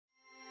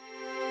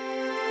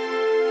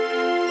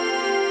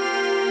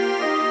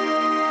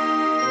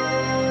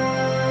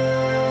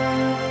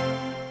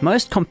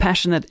Most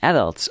compassionate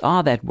adults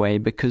are that way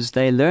because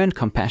they learned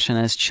compassion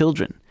as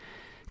children.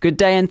 Good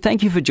day, and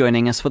thank you for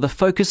joining us for the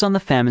Focus on the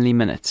Family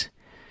Minute.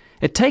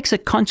 It takes a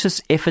conscious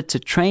effort to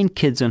train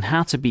kids on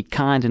how to be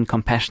kind and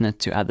compassionate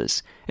to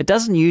others. It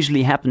doesn't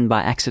usually happen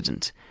by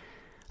accident.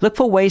 Look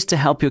for ways to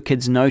help your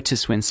kids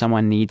notice when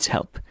someone needs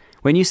help.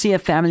 When you see a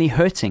family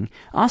hurting,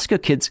 ask your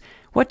kids,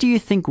 what do you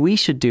think we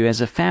should do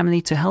as a family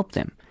to help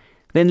them?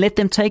 Then let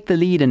them take the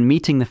lead in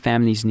meeting the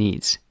family's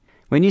needs.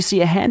 When you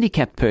see a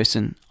handicapped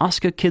person,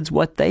 ask your kids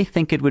what they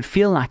think it would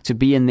feel like to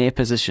be in their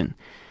position.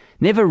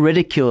 Never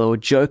ridicule or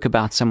joke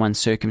about someone's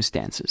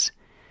circumstances.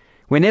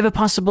 Whenever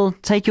possible,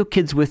 take your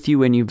kids with you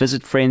when you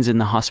visit friends in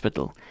the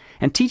hospital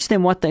and teach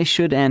them what they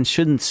should and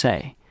shouldn't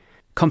say.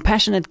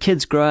 Compassionate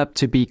kids grow up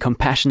to be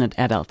compassionate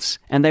adults,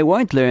 and they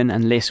won't learn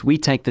unless we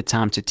take the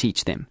time to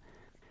teach them.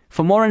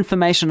 For more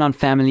information on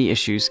family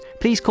issues,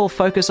 please call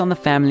Focus on the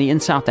Family in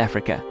South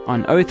Africa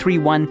on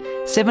 031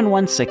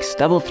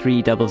 716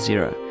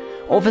 3300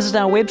 or visit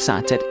our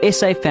website at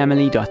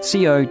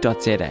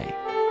safamily.co.za.